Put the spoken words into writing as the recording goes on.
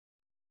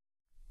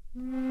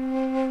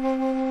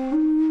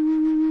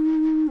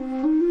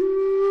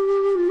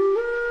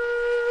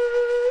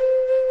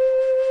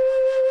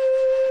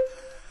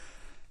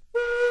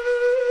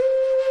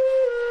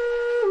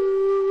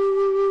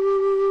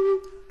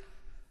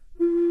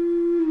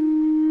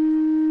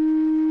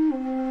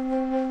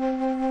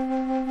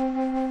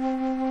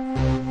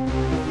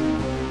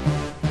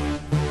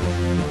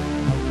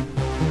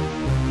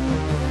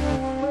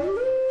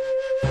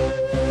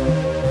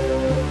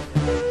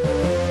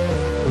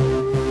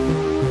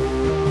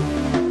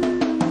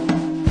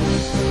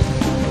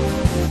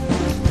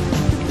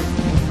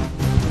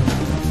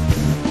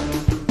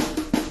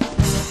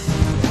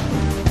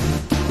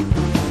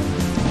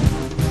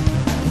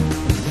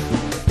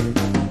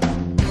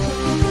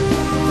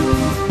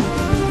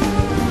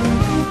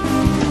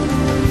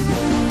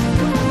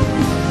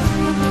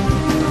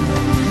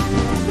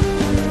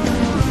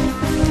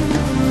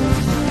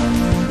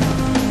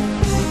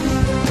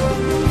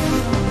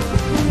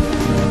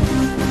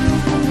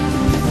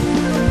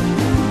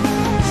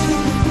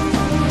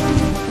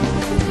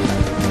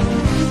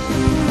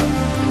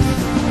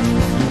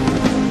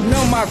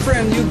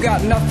friend, you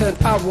got nothing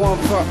I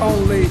want, for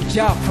only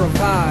Jah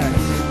provide.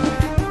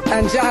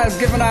 And Jah has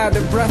given I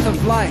the breath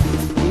of life,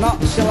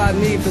 naught shall I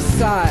need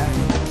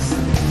besides.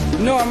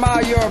 Nor am I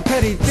your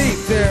petty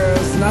thief,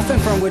 there's nothing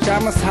from which I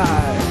must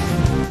hide.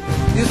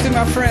 You see,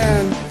 my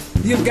friend,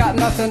 you've got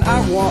nothing I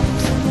want,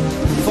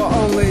 for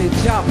only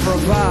Jah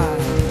provide.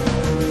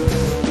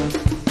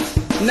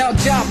 Now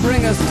Jah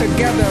bring us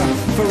together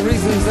for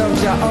reasons of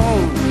Jah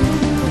own.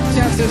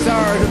 Chances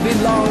are to be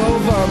long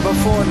over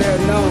before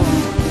they're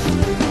known.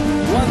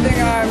 One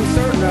thing I'm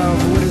certain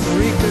of, what is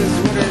reaped is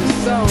what is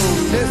sown.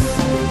 This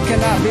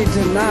cannot be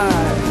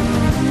denied.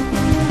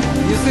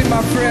 You see,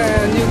 my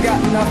friend, you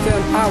got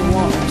nothing I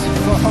want,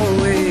 for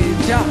only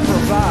Jah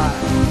provide.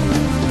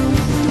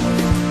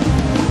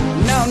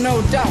 Now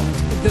no doubt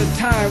the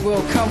time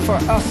will come for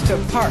us to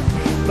part,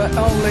 but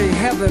only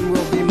heaven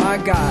will be my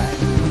guide.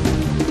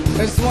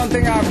 It's one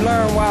thing I've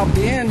learned while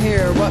being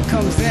here, what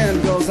comes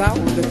in goes out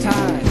with the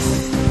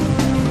times.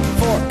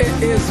 For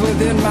it is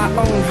within my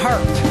own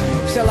heart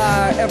shall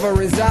I ever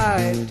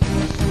reside.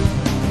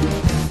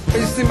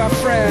 You see, my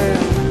friend,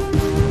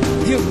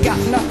 you've got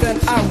nothing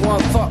I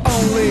want, for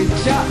only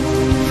Jah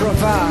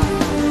provide.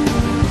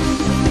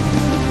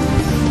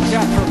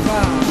 Jah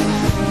provide.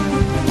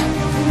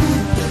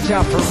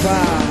 Jah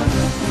provide.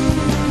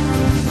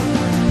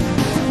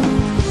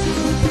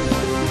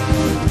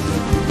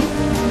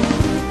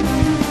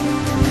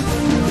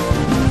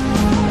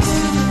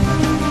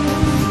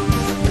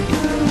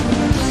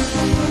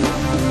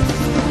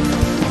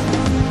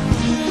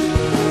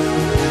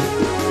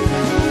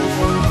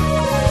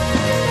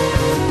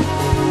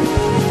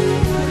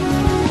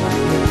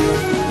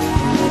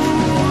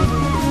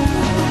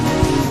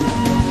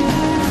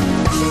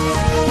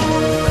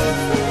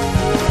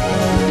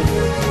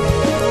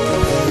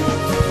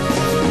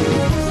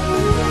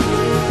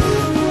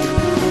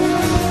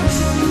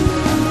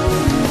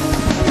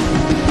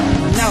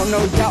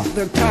 No doubt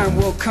the time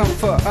will come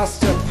for us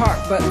to part,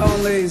 but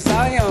only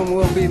Zion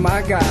will be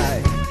my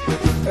guide.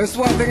 There's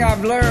one thing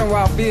I've learned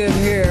while being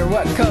here,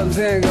 what comes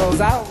in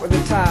goes out with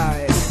the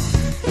tide.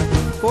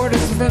 For it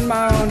is within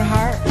my own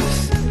heart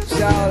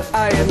shall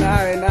I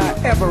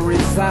ever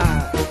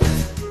reside.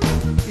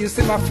 You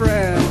see, my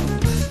friend,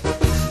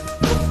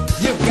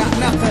 you've got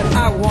nothing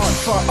I want,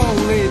 for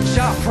only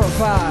Jah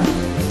provide.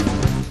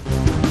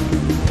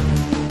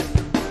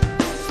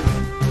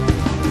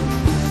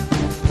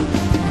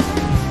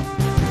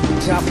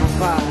 Jah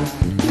provide.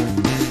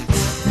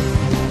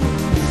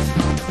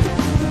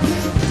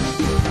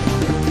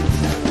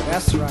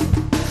 That's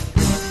right.